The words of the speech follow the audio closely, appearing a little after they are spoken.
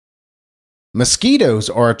Mosquitoes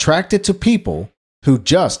are attracted to people who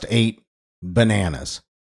just ate bananas.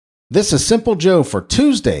 This is Simple Joe for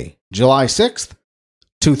Tuesday, July 6th,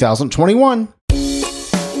 2021.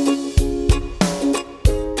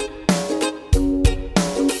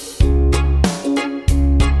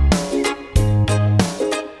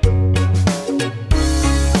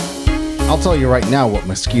 I'll tell you right now what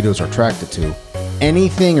mosquitoes are attracted to.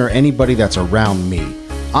 Anything or anybody that's around me.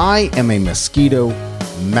 I am a mosquito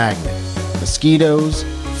magnet. Mosquitoes,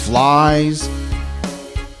 flies,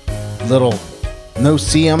 little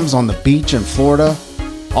no-see-ums on the beach in Florida.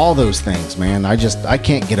 All those things, man. I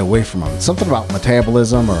can't get away from them. Something about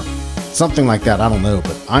metabolism or something like that. I don't know,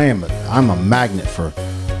 but I'm a magnet for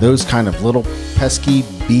those kind of little pesky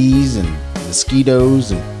bees and mosquitoes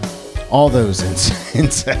and all those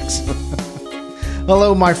insects.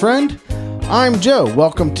 Hello, my friend. I'm Joe.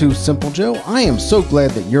 Welcome to Simple Joe. I am so glad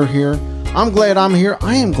that you're here. I'm glad I'm here.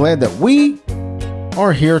 I am glad that we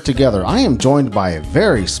are here together. I am joined by a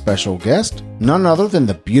very special guest, none other than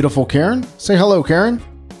the beautiful Karen. Say hello, Karen.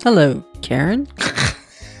 Hello, Karen.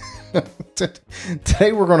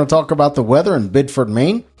 Today we're going to talk about the weather in Biddeford,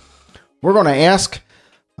 Maine. We're going to ask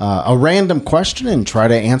a random question and try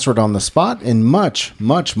to answer it on the spot and much,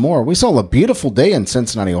 much more. We saw a beautiful day in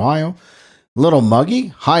Cincinnati, Ohio. A little muggy,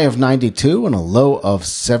 high of 92 and a low of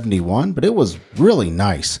 71, but it was really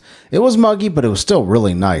nice. It was muggy, but it was still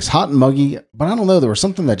really nice. Hot and muggy, but I don't know, there was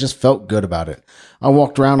something that just felt good about it. I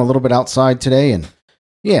walked around a little bit outside today and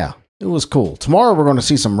yeah, it was cool. Tomorrow we're going to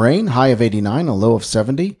see some rain, high of 89, a low of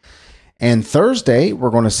 70. And Thursday we're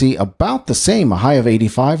going to see about the same, a high of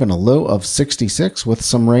 85 and a low of 66 with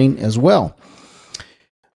some rain as well.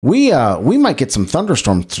 We might get some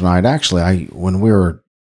thunderstorms tonight. Actually, we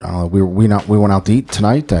went out to eat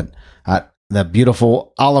tonight at that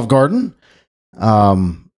beautiful Olive Garden,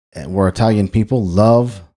 where Italian people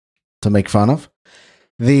love to make fun of.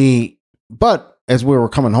 But as we were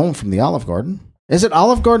coming home from the Olive Garden, is it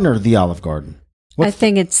Olive Garden or the Olive Garden? I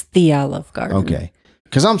think it's the Olive Garden. Okay,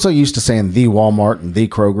 because I'm so used to saying the Walmart and the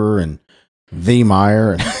Kroger and the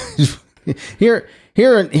Meijer.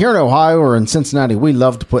 here in Ohio or in Cincinnati, we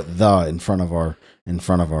love to put the in front of our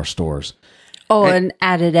stores. Oh, and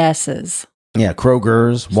added S's. Yeah,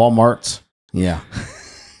 Kroger's, Walmart's. Yeah.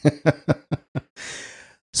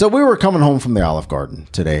 So we were coming home from the Olive Garden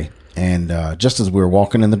today, and just as we were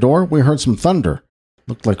walking in the door, we heard some thunder.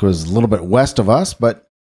 Looked like it was a little bit west of us, but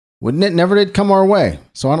it never did come our way.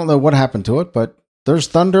 So I don't know what happened to it, but there's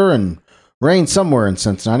thunder and rain somewhere in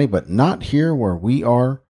Cincinnati, but not here where we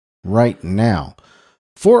are right now.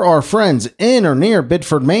 For our friends in or near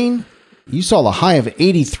Biddeford, Maine, you saw a high of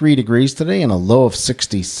 83 degrees today and a low of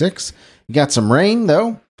 66. You got some rain,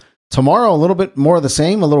 though. Tomorrow, a little bit more of the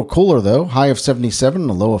same, a little cooler, though. High of 77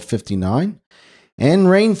 and a low of 59. And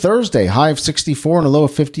rain Thursday, high of 64 and a low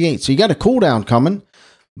of 58. So you got a cool down coming,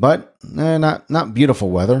 but not beautiful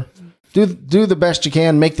weather. Do the best you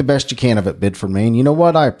can. Make the best you can of it, Biddeford, Maine. You know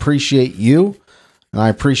what? I appreciate you, and I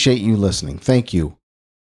appreciate you listening. Thank you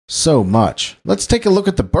so much. Let's take a look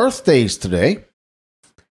at the birthdays today.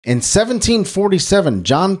 In 1747,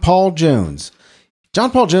 John Paul Jones. John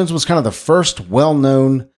Paul Jones was kind of the first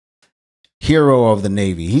well-known hero of the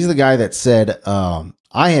Navy. He's the guy that said,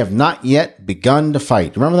 I have not yet begun to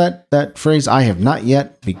fight. Remember that phrase? I have not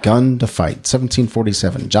yet begun to fight.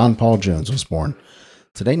 1747, John Paul Jones was born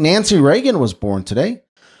today. Nancy Reagan was born today.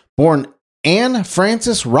 Born Anne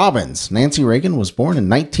Frances Robbins. Nancy Reagan was born in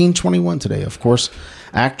 1921 today. Of course,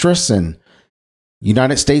 actress and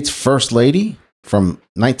United States First Lady. From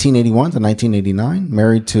 1981 to 1989,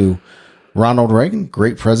 married to Ronald Reagan,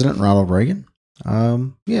 great president Ronald Reagan.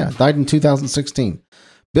 Died in 2016.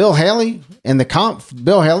 Bill Haley from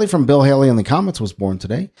Bill Haley and the Comets was born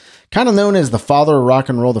today. Kind of known as the father of rock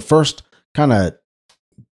and roll, the first kind of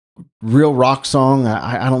real rock song.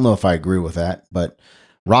 I don't know if I agree with that, but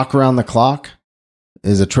Rock Around the Clock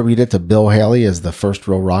is attributed to Bill Haley as the first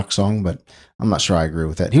real rock song, but I'm not sure I agree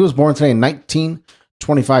with that. He was born today in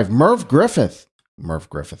 1925. Merv Griffin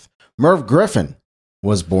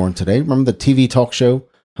was born today. Remember the TV talk show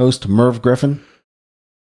host Merv Griffin?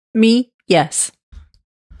 Me? Yes.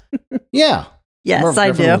 Yeah. Yes, Merv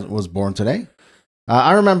I Griffin do. Was born today.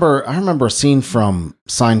 I remember a scene from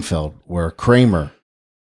Seinfeld where Kramer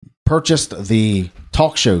purchased the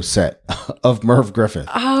talk show set of Merv Griffin.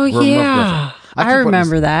 Oh, yeah. I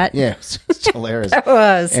remember that. Yeah, it's hilarious. That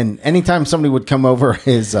was. And anytime somebody would come over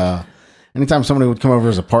his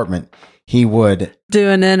apartment, he would do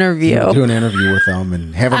an interview with them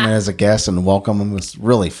and have him as a guest and welcome him. It was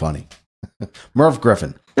really funny. Merv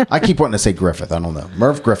Griffin. I keep wanting to say Griffith. I don't know.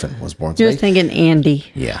 Merv Griffin was born today. You're thinking Andy.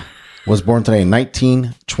 Yeah. Was born today in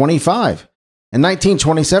 1925. In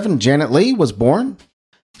 1927, Janet Leigh was born.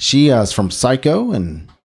 She is from Psycho and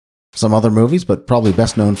some other movies, but probably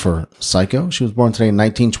best known for Psycho. She was born today in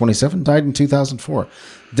 1927, died in 2004.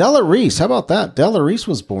 Della Reese, how about that? Della Reese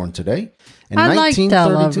was born today in I like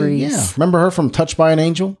Della Reese. Yeah, remember her from Touched by an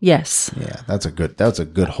Angel? Yes. Yeah, that's a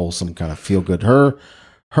good wholesome kind of feel good. Her,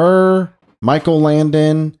 Michael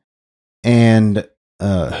Landon, and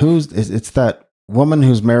it's that woman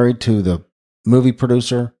who's married to the movie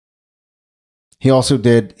producer. He also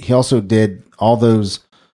did all those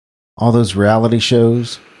reality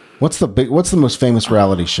shows. What's the most famous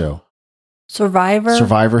reality show? Survivor.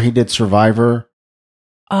 Survivor. He did Survivor.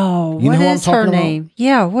 Oh, what is her name?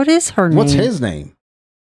 Yeah, what is her name? What's his name?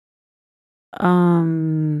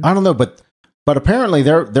 I don't know, but apparently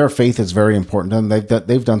their faith is very important, and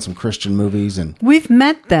they've done some Christian movies, and we've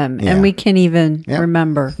met them, and we can't even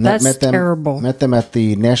remember. That's terrible. Met them at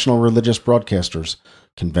the National Religious Broadcasters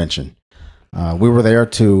Convention. We were there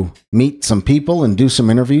to meet some people and do some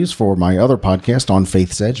interviews for my other podcast, On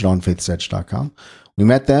Faith's Edge, at onfaithsedge.com. We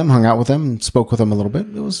met them, hung out with them, and spoke with them a little bit.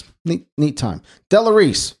 It was neat time. Della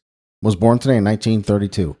Reese was born today in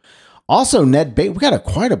 1932. Also, Ned Beatty. We got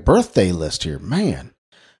quite a birthday list here, man.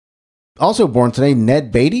 Also born today,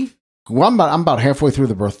 Ned Beatty. Well, I'm about halfway through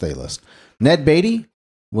the birthday list. Ned Beatty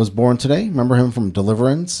was born today. Remember him from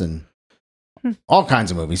Deliverance and all kinds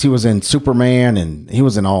of movies. He was in Superman, and he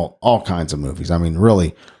was in all kinds of movies. I mean,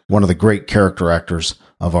 really one of the great character actors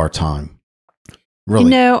of our time.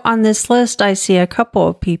 Really. On this list, I see a couple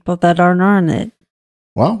of people that aren't on it.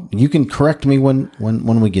 Well, you can correct me when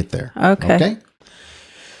we get there. Okay.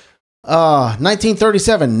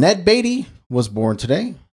 1937, Ned Beatty was born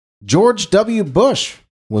today. George W. Bush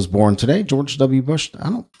was born today. George W. Bush.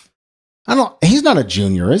 I don't. He's not a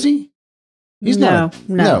junior, is he? He's not.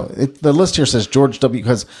 No. The list here says George W.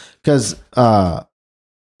 because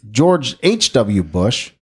George H.W.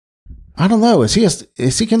 Bush. I don't know. Is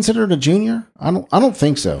he considered a junior? I don't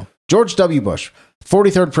think so. George W. Bush,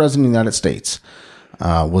 43rd president of the United States,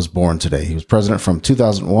 was born today. He was president from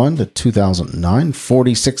 2001 to 2009.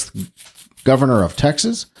 46th governor of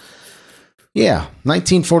Texas. Yeah,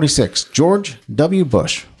 1946. George W.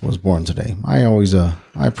 Bush was born today. I always I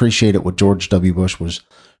appreciate it what George W. Bush was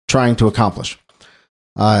trying to accomplish.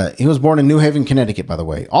 He was born in New Haven, Connecticut, by the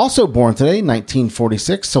way. Also born today,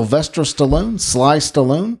 1946, Sylvester Stallone, Sly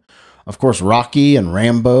Stallone. Of course, Rocky and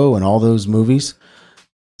Rambo and all those movies.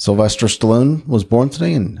 Sylvester Stallone was born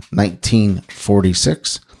today in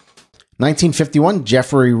 1946. 1951,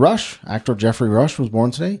 Jeffrey Rush, actor Jeffrey Rush was born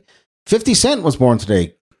today. 50 Cent was born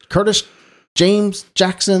today. Curtis James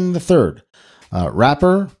Jackson III,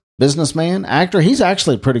 rapper, businessman, actor. He's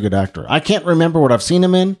actually a pretty good actor. I can't remember what I've seen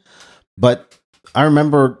him in, but I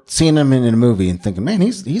remember seeing him in a movie and thinking, man,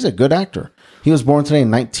 he's a good actor. He was born today in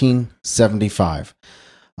 1975.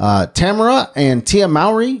 Tamara and Tia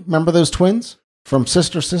Mowry, remember those twins from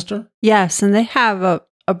Sister? Yes, and they have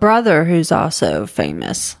a brother who's also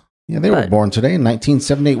famous. Yeah, they were born today in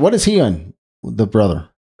 1978. What is he in, the brother?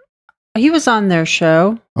 He was on their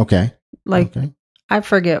show. Okay. I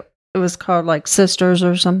forget. It was called like Sisters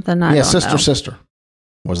or something. I don't know. Sister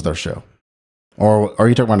was their show. Or are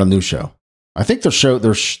you talking about a new show? I think their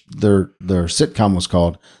sitcom was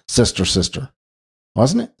called Sister,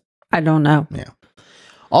 wasn't it? I don't know. Yeah.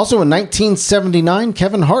 Also in 1979,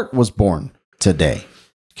 Kevin Hart was born today.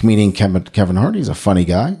 Comedian Kevin Hart. He's a funny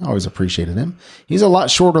guy. I always appreciated him. He's a lot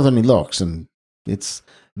shorter than he looks, and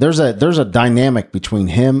there's a dynamic between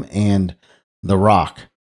him and The Rock.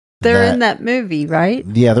 They're in that movie, right?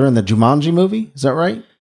 Yeah, they're in the Jumanji movie. Is that right?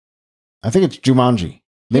 I think it's Jumanji.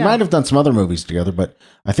 They might have done some other movies together, but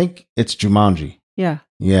I think it's Jumanji. Yeah.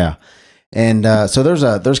 Yeah. And so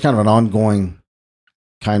there's kind of an ongoing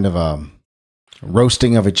kind of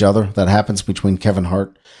roasting of each other that happens between Kevin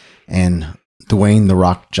Hart and Dwayne The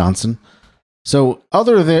Rock Johnson. So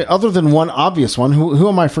other than one obvious one, who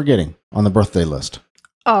am I forgetting on the birthday list?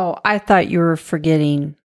 Oh, I thought you were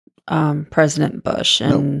forgetting President Bush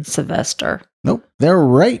and Sylvester. Nope, they're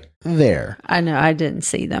right there. I know, I didn't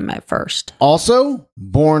see them at first. Also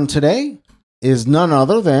born today is none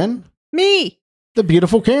other than me, the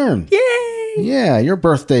beautiful Karen. Yay! Yeah, your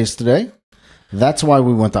birthday's today. That's why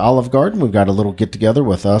we went to Olive Garden. We've got a little get together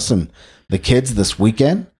with us and the kids this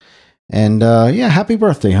weekend. And happy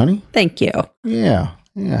birthday, honey. Thank you. Yeah,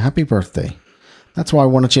 happy birthday. That's why I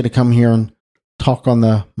wanted you to come here and talk on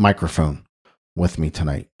the microphone with me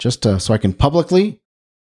tonight, just so I can publicly,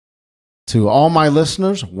 to all my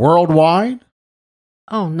listeners worldwide.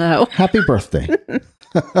 Oh, no. Happy birthday.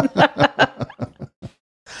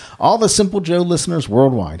 All the Simple Joe listeners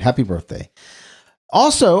worldwide, happy birthday.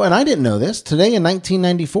 Also, and I didn't know this, today in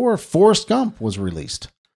 1994, Forrest Gump was released.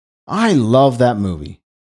 I love that movie.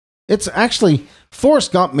 It's actually,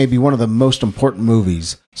 Forrest Gump may be one of the most important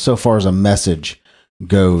movies so far as a message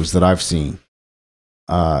goes that I've seen.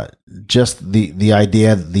 Just the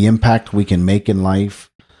idea, the impact we can make in life,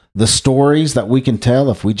 the stories that we can tell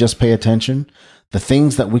if we just pay attention, the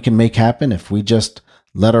things that we can make happen if we just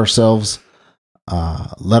let ourselves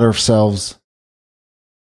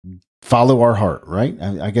follow our heart, right?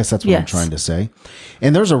 I guess that's what I'm trying to say.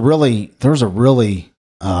 And there's a really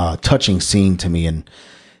touching scene to me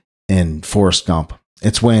in Forrest Gump.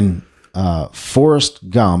 It's when Forrest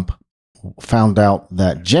Gump found out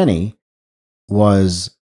that Jenny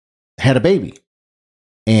had a baby,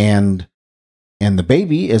 and the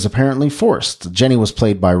baby is apparently Forrest. Jenny was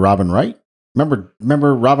played by Robin Wright.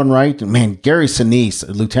 Remember Robin Wright? Man, Gary Sinise,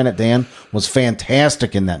 Lieutenant Dan, was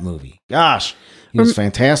fantastic in that movie. Gosh, he was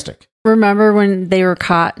fantastic. Remember when they were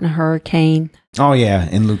caught in a hurricane? Oh yeah,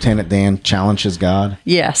 and Lieutenant Dan challenges God.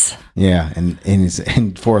 Yes. Yeah,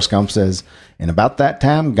 and Forrest Gump says, "And about that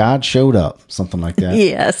time, God showed up," something like that.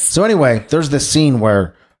 Yes. So anyway, there's this scene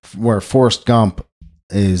where Forrest Gump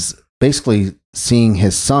is basically seeing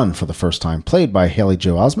his son for the first time, played by Haley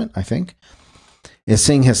Joel Osment, I think, is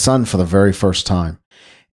seeing his son for the very first time.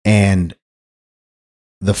 And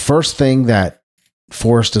the first thing that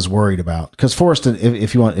Forrest is worried about, because Forrest,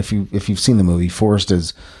 if you've seen the movie, Forrest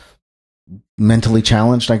is mentally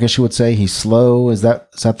challenged, I guess you would say. He's slow. Is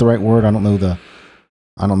that the right word? I don't know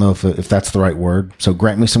if that's the right word. So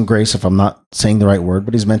grant me some grace if I'm not saying the right word,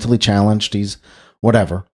 but he's mentally challenged. He's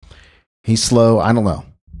whatever. He's slow. I don't know.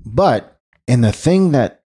 And the thing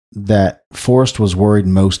that Forrest was worried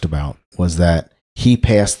most about was that he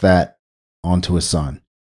passed that on to his son.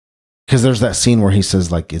 Because there's that scene where he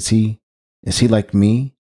says, like, is he like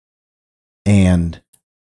me? And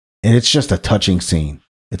it's just a touching scene.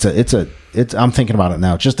 I'm thinking about it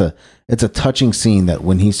now. It's a touching scene that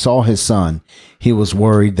when he saw his son, he was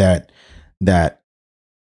worried that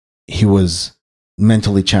he was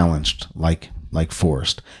mentally challenged like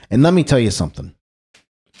Forrest. And let me tell you something.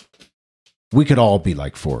 We could all be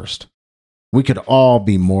like Forrest. We could all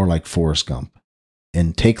be more like Forrest Gump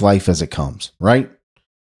and take life as it comes, right?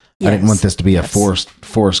 Yes. I didn't want this to be a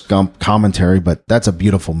Forrest Gump commentary, but that's a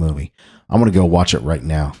beautiful movie. I'm going to go watch it right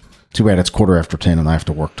now. Too bad it's 10:15 and I have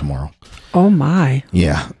to work tomorrow. Oh my.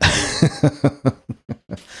 Yeah.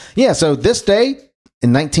 Yeah, so this day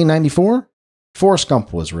in 1994, Forrest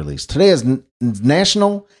Gump was released. Today is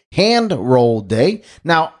National Hand Roll Day.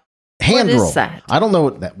 Now, hand roll. What is that? I don't know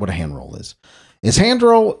what a hand roll is. Is hand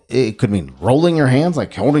roll? It could mean rolling your hands,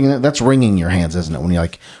 like holding it. That's wringing your hands, isn't it?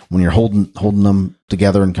 When you're holding them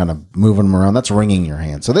together and kind of moving them around, that's wringing your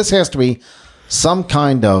hands. So this has to be some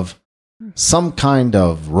kind of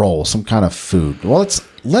roll, some kind of food. Well,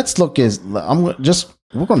 let's look.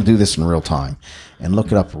 We're going to do this in real time and look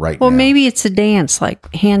it up right now. Well, maybe it's a dance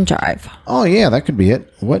like hand jive. Oh yeah, that could be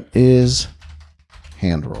it. What is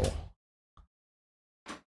hand roll?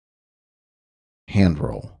 Hand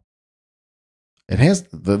roll. It has.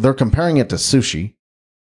 They're comparing it to sushi.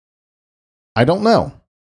 I don't know.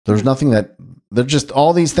 There's nothing that. They're just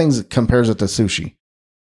all these things that compares it to sushi.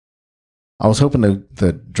 I was hoping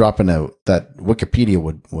to drop a note that Wikipedia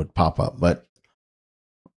would pop up, but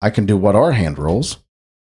I can do what are hand rolls.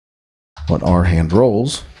 What are hand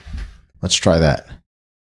rolls? Let's try that.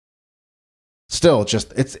 Still,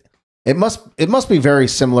 it must be very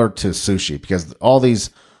similar to sushi because all these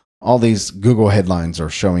Google headlines are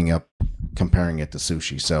showing up comparing it to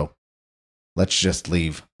sushi. So let's just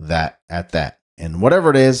leave that at that. And whatever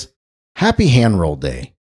it is, happy hand roll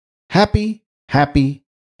day. Happy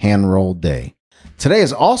hand roll day. Today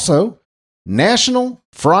is also National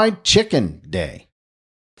Fried Chicken Day.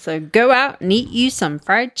 So go out and eat you some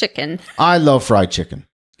fried chicken. I love fried chicken.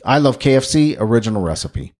 I love KFC original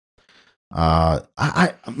recipe.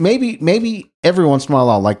 I maybe every once in a while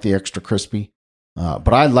I'll like the extra crispy,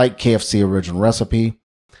 but I like KFC original recipe.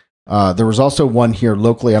 There was also one here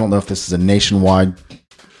locally. I don't know if this is a nationwide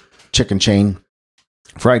chicken chain,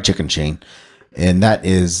 fried chicken chain, and that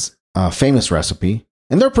is Famous Recipe,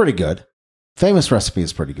 and they're pretty good. Famous Recipe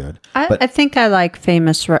is pretty good. I think I like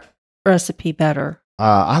Famous Recipe better.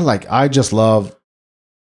 I just love,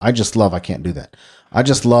 I can't do that. I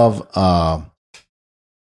just love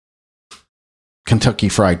Kentucky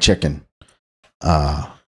Fried Chicken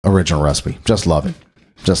original recipe. Just love it.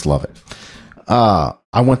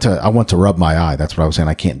 I went to rub my eye. That's what I was saying.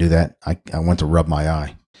 I can't do that. I went to rub my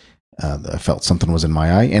eye. I felt something was in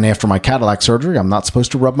my eye. And after my Cadillac surgery, I'm not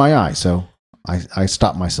supposed to rub my eye. So I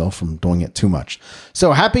stopped myself from doing it too much.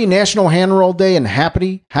 So happy National Hand Roll Day and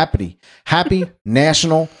happy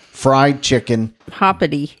National Fried Chicken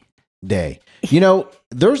Hoppity Day. You know,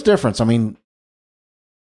 there's difference. I mean,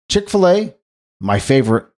 Chick-fil-A, my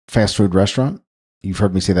favorite fast food restaurant, you've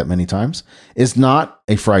heard me say that many times, is not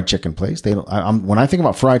a fried chicken place. They don't, when I think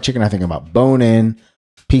about fried chicken, I think about bone-in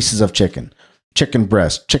pieces of chicken, chicken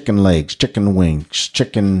breast, chicken legs, chicken wings,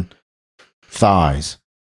 chicken thighs,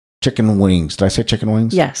 chicken wings. Did I say chicken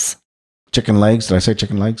wings? Yes. Chicken legs. Did I say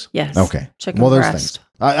chicken legs? Yes. Okay. Chicken there's breast. things.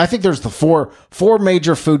 I think there's the four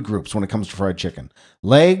major food groups when it comes to fried chicken: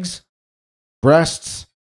 legs, breasts,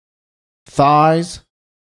 thighs,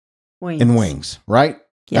 and wings. Right?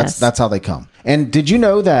 Yes. That's how they come. And did you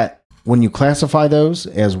know that when you classify those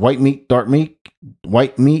as white meat, dark meat,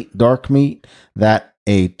 that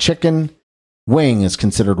a chicken wing is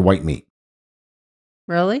considered white meat?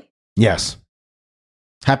 Really? Yes.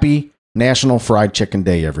 Happy National Fried Chicken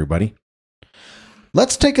Day, everybody.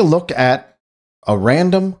 Let's take a look at a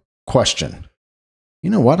random question. You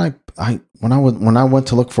know what? When I went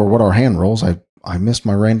to look for what are hand rolls, I missed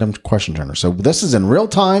my random question generator. So this is in real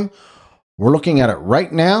time. We're looking at it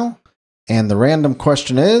right now, and the random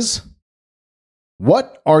question is,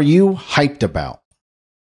 what are you hyped about?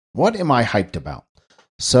 What am I hyped about?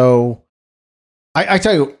 So I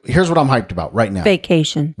tell you, here's what I'm hyped about right now.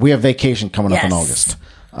 Vacation. We have vacation coming up in August.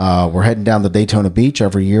 We're heading down to Daytona Beach.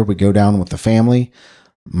 Every year we go down with the family.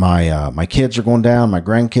 My kids are going down. My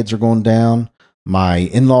grandkids are going down. My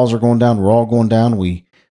in-laws are going down. We're all going down. We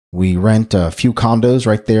rent a few condos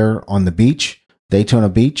right there on the beach, Daytona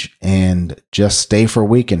Beach, and just stay for a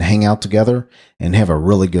week and hang out together and have a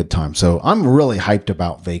really good time. So I'm really hyped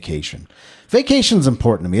about vacation. Vacation's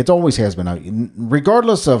important to me. It always has been.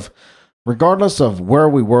 Regardless of where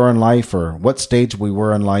we were in life or what stage we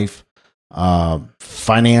were in life,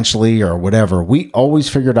 financially or whatever, we always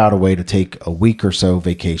figured out a way to take a week or so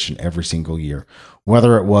vacation every single year.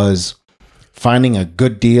 Whether it was finding a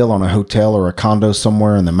good deal on a hotel or a condo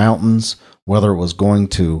somewhere in the mountains, whether it was going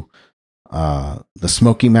to the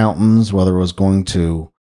Smoky Mountains, whether it was going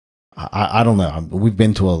to, I don't know. We've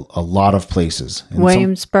been to a lot of places.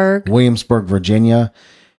 Williamsburg, Virginia.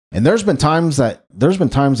 And there's been times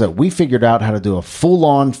that we figured out how to do a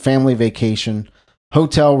full-on family vacation,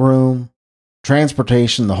 hotel room,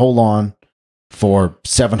 transportation, the whole on for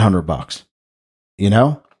 $700. You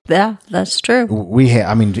know? Yeah, that's true.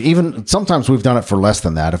 Even sometimes we've done it for less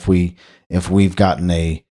than that if we've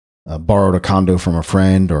gotten borrowed a condo from a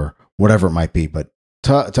friend or whatever it might be. But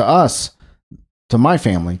to us, to my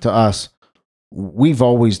family, to us, we've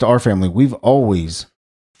always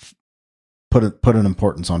put an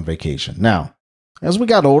importance on vacation. Now, as we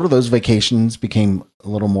got older, those vacations became a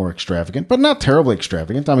little more extravagant, but not terribly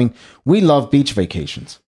extravagant. I mean, we love beach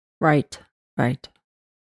vacations. Right.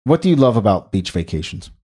 What do you love about beach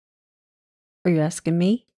vacations? Are you asking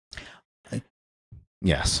me?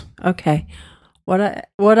 Yes. Okay. What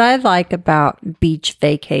I like about beach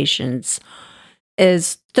vacations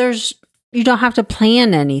is you don't have to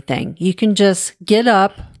plan anything. You can just get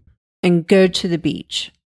up and go to the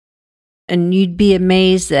beach. And you'd be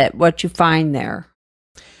amazed at what you find there.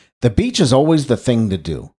 The beach is always the thing to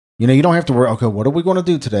do. You know, you don't have to worry, okay, what are we going to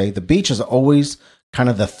do today? The beach is always kind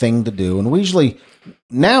of the thing to do. And we usually,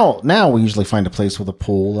 now we usually find a place with a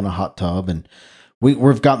pool and a hot tub. And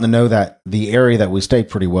we've gotten to know that the area that we stay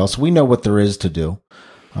pretty well. So we know what there is to do.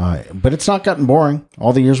 But it's not gotten boring.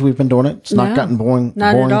 All the years we've been doing it, it's not gotten boring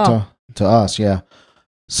to us. Yeah.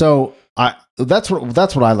 So that's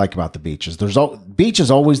what I like about the beach is beach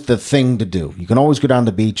is always the thing to do. You can always go down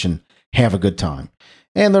to the beach and have a good time.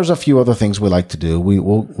 And there's a few other things we like to do.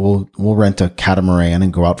 We'll rent a catamaran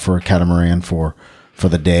and go out for a catamaran for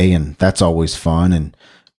the day, and that's always fun. And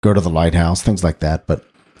go to the lighthouse, things like that. But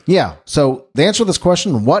yeah, so the answer to this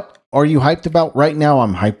question, what are you hyped about right now?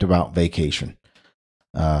 I'm hyped about vacation.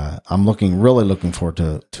 I'm really looking forward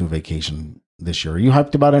to vacation this year. Are you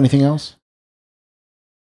hyped about anything else?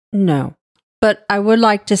 No, but I would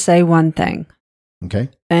like to say one thing. Okay.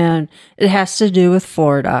 And it has to do with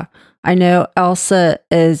Florida. I know Elsa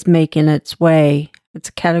is making its way. It's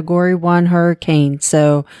a Category 1 hurricane,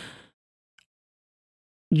 so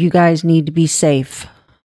you guys need to be safe.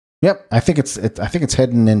 Yep, I think it's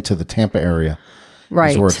heading into the Tampa area.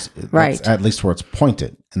 Right. Right. At least where it's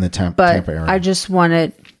pointed in the Tampa area. I just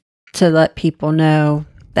wanted to let people know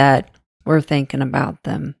that we're thinking about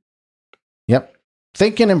them. Yep.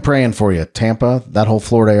 Thinking and praying for you, Tampa, that whole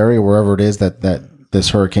Florida area, wherever it is that this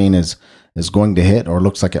hurricane is going to hit or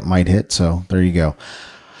looks like it might hit. So there you go.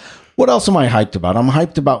 What else am I hyped about? I'm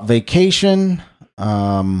hyped about vacation.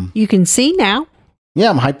 You can see now. Yeah,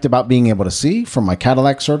 I'm hyped about being able to see from my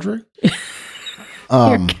Cadillac surgery.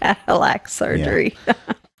 Your Cadillac surgery. Yeah.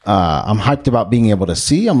 I'm hyped about being able to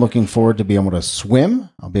see. I'm looking forward to being able to swim.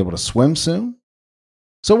 I'll be able to swim soon.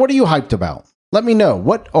 So what are you hyped about? Let me know.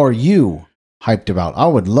 What are you hyped about? I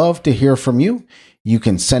would love to hear from you. You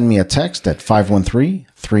can send me a text at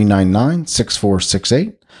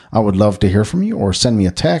 513-399-6468. I would love to hear from you, or send me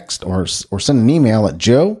a text or send an email at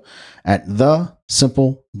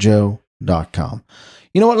joe@thesimplejoe.com.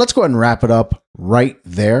 You know what? Let's go ahead and wrap it up right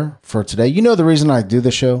there for today. You know the reason I do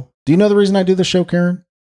the show? Do you know the reason I do the show, Karen?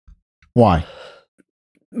 Why?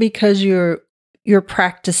 Because you're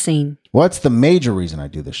practicing. What's the major reason I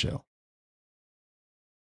do the show?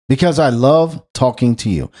 Because I love talking to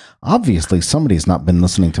you. Obviously, somebody's not been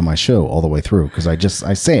listening to my show all the way through, because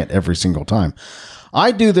I say it every single time.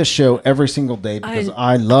 I do this show every single day because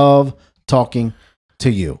I love talking to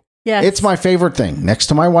you. Yes. It's my favorite thing. Next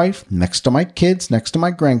to my wife, next to my kids, next to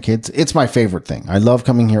my grandkids. It's my favorite thing. I love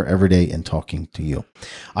coming here every day and talking to you.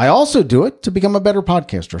 I also do it to become a better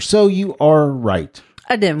podcaster. So you are right.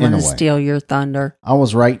 I didn't want to steal your thunder. I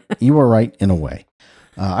was right. You were right in a way.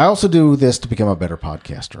 I also do this to become a better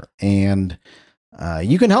podcaster. And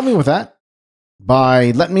you can help me with that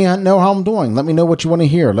by letting me know how I'm doing. Let me know what you want to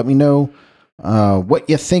hear. Let me know what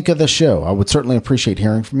you think of the show. I would certainly appreciate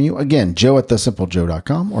hearing from you. Again,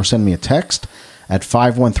 joe@thesimplejoe.com, or send me a text at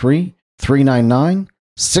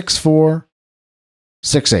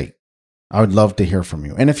 513-399-6468. I would love to hear from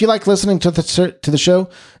you. And if you like listening to the show,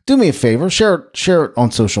 do me a favor, share it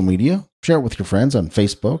on social media. Share it with your friends on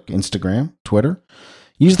Facebook, Instagram, Twitter.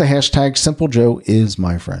 Use the hashtag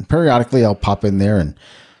 #SimpleJoeIsMyFriend. Periodically, I'll pop in there and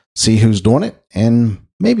see who's doing it, and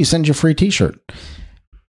maybe send you a free t-shirt.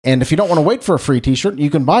 And if you don't want to wait for a free t-shirt,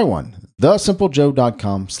 you can buy one.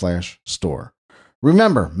 thesimplejoe.com/store.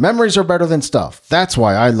 Remember, memories are better than stuff. That's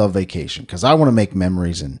why I love vacation, because I want to make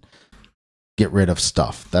memories and get rid of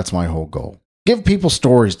stuff. That's my whole goal. Give people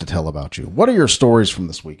stories to tell about you. What are your stories from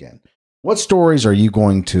this weekend? What stories are you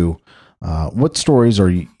going to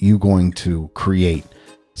create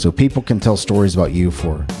so people can tell stories about you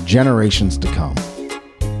for generations to come?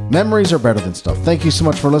 Memories are better than stuff. Thank you so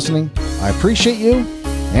much for listening. I appreciate you,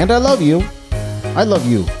 and I love you. I love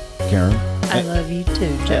you, Karen. I love you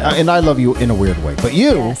too, Joe. And I love you in a weird way. But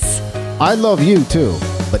you, yes. I love you too,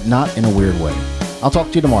 but not in a weird way. I'll talk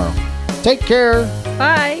to you tomorrow. Take care.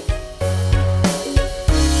 Bye.